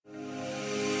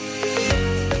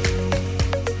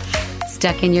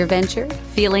Stuck in your venture?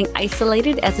 Feeling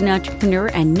isolated as an entrepreneur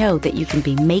and know that you can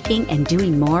be making and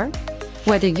doing more?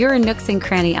 Whether you're a Nooks and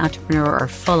Cranny entrepreneur or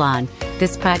full on,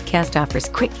 this podcast offers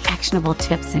quick, actionable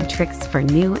tips and tricks for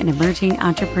new and emerging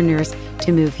entrepreneurs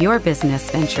to move your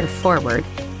business venture forward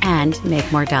and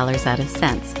make more dollars out of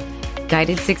cents.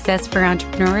 Guided Success for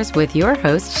Entrepreneurs with your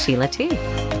host, Sheila T.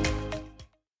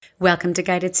 Welcome to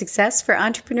Guided Success for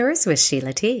Entrepreneurs with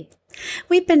Sheila T.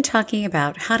 We've been talking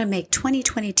about how to make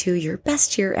 2022 your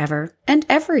best year ever and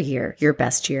every year your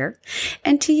best year,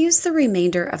 and to use the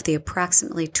remainder of the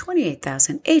approximately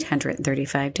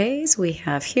 28,835 days we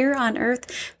have here on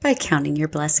earth by counting your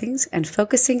blessings and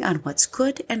focusing on what's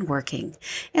good and working.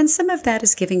 And some of that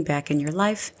is giving back in your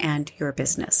life and your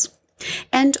business.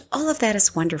 And all of that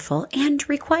is wonderful and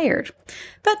required.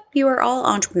 But you are all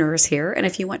entrepreneurs here, and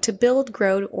if you want to build,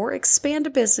 grow, or expand a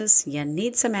business, you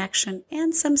need some action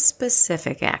and some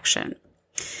specific action.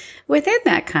 Within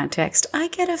that context, I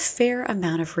get a fair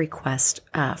amount of requests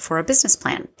for a business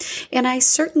plan, and I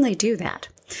certainly do that.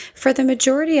 For the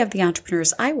majority of the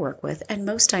entrepreneurs I work with, and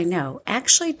most I know,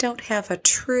 actually don't have a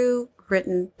true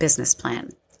written business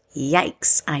plan.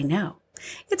 Yikes, I know.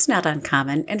 It's not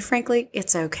uncommon, and frankly,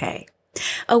 it's okay.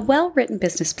 A well-written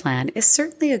business plan is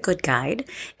certainly a good guide,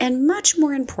 and much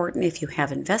more important if you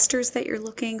have investors that you're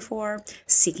looking for,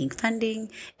 seeking funding,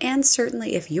 and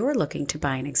certainly if you're looking to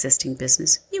buy an existing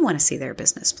business, you want to see their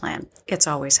business plan. It's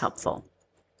always helpful.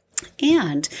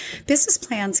 And business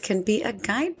plans can be a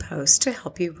guidepost to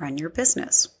help you run your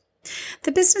business.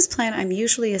 The business plan I'm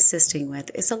usually assisting with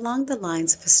is along the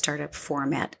lines of a startup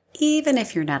format, even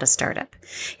if you're not a startup.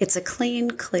 It's a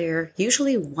clean, clear,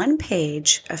 usually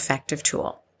one-page, effective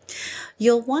tool.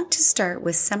 You'll want to start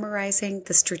with summarizing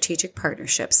the strategic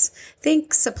partnerships.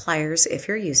 Think suppliers if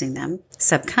you're using them,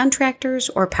 subcontractors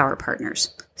or power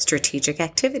partners, strategic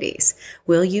activities.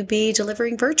 Will you be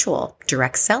delivering virtual,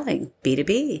 direct selling,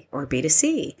 B2B or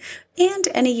B2C, and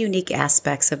any unique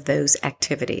aspects of those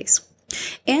activities.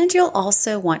 And you'll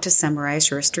also want to summarize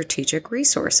your strategic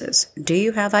resources. Do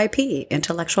you have IP,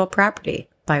 intellectual property,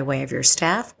 by way of your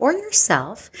staff or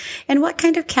yourself? And what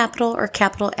kind of capital or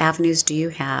capital avenues do you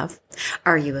have?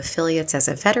 Are you affiliates as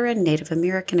a veteran, Native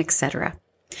American, etc.?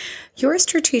 Your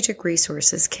strategic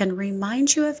resources can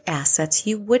remind you of assets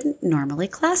you wouldn't normally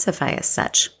classify as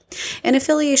such. An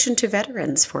affiliation to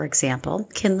veterans, for example,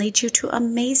 can lead you to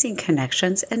amazing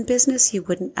connections and business you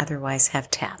wouldn't otherwise have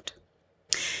tapped.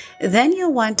 Then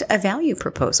you'll want a value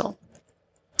proposal.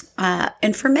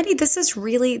 And for many, this is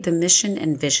really the mission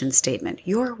and vision statement,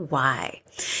 your why,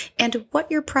 and what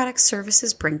your product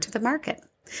services bring to the market.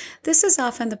 This is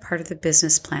often the part of the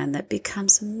business plan that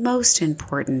becomes most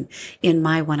important in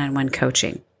my one-on-one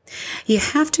coaching. You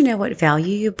have to know what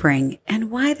value you bring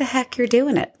and why the heck you're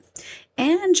doing it.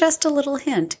 And just a little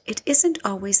hint, it isn't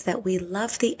always that we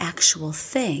love the actual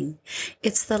thing.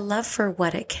 It's the love for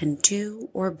what it can do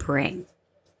or bring.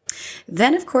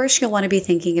 Then, of course, you'll want to be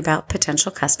thinking about potential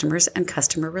customers and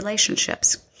customer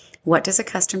relationships. What does a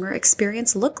customer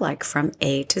experience look like from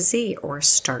A to Z or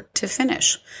start to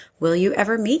finish? Will you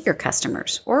ever meet your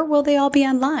customers, or will they all be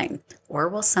online, or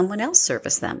will someone else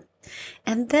service them?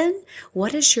 And then,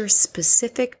 what is your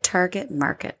specific target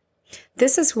market?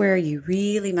 This is where you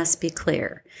really must be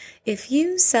clear. If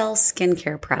you sell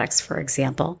skincare products, for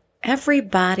example,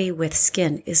 everybody with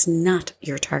skin is not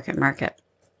your target market.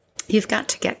 You've got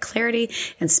to get clarity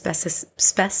and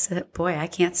boy, I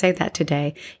can't say that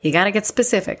today. You got to get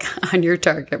specific on your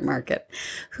target market.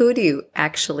 Who do you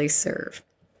actually serve?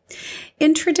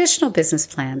 In traditional business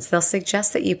plans, they'll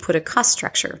suggest that you put a cost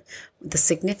structure, the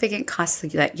significant costs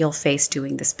that you'll face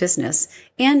doing this business,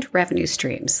 and revenue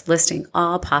streams, listing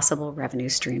all possible revenue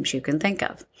streams you can think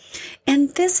of. And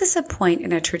this is a point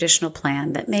in a traditional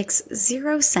plan that makes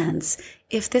zero sense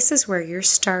if this is where you're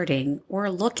starting or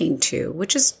looking to,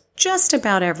 which is just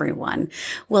about everyone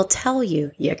will tell you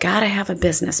gotta have a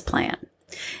business plan.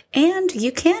 And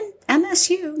you can,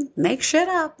 MSU, make shit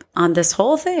up on this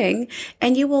whole thing,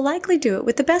 and you will likely do it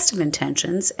with the best of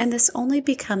intentions, and this only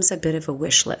becomes a bit of a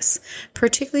wish list,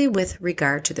 particularly with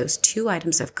regard to those two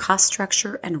items of cost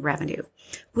structure and revenue,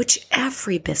 which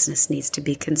every business needs to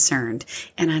be concerned,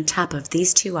 and on top of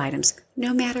these two items,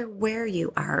 no matter where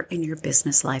you are in your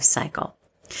business life cycle.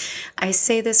 I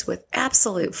say this with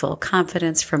absolute full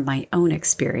confidence from my own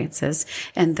experiences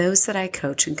and those that I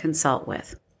coach and consult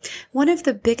with. One of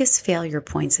the biggest failure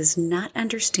points is not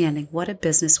understanding what a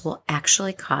business will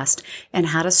actually cost and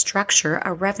how to structure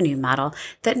a revenue model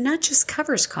that not just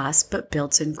covers costs but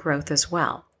builds in growth as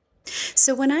well.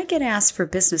 So when I get asked for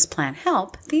business plan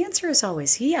help, the answer is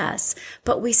always yes,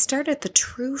 but we start at the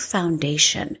true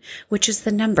foundation, which is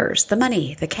the numbers, the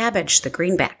money, the cabbage, the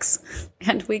greenbacks,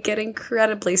 and we get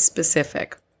incredibly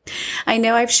specific. I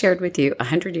know I've shared with you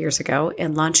 100 years ago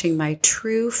in launching my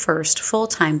true first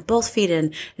full-time both feet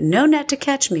in, no net to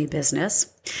catch me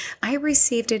business. I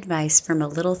received advice from a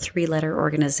little 3-letter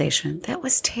organization that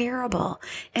was terrible,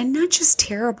 and not just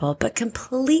terrible, but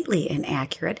completely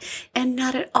inaccurate and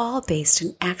not at all based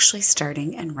in actually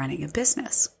starting and running a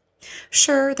business.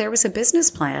 Sure, there was a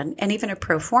business plan and even a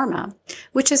pro forma,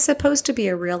 which is supposed to be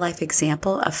a real-life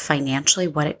example of financially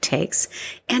what it takes,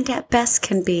 and at best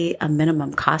can be a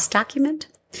minimum cost document.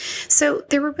 So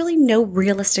there were really no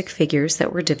realistic figures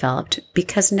that were developed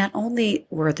because not only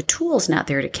were the tools not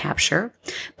there to capture,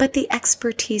 but the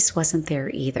expertise wasn't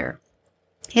there either.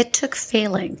 It took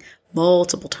failing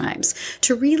multiple times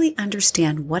to really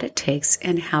understand what it takes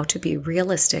and how to be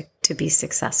realistic to be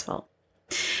successful.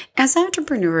 As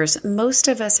entrepreneurs, most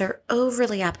of us are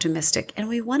overly optimistic and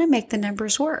we want to make the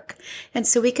numbers work. And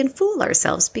so we can fool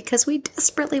ourselves because we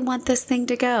desperately want this thing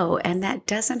to go, and that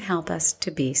doesn't help us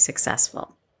to be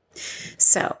successful.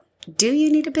 So, do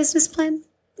you need a business plan?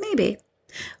 Maybe.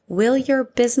 Will your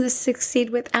business succeed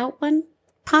without one?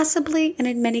 Possibly, and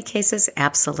in many cases,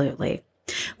 absolutely.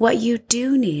 What you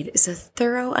do need is a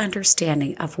thorough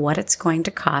understanding of what it's going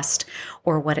to cost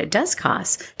or what it does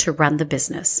cost to run the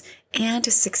business, and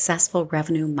a successful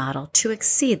revenue model to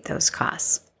exceed those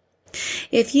costs.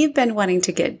 If you've been wanting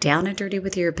to get down and dirty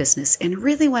with your business and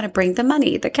really want to bring the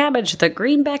money, the cabbage, the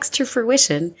greenbacks to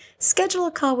fruition, schedule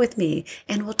a call with me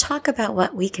and we'll talk about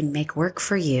what we can make work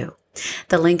for you.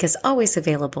 The link is always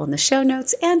available in the show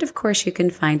notes, and of course you can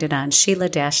find it on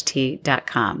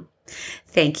sheila-t.com.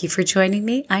 Thank you for joining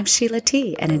me. I'm Sheila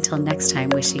T. And until next time,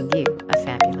 wishing you a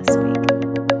fabulous week.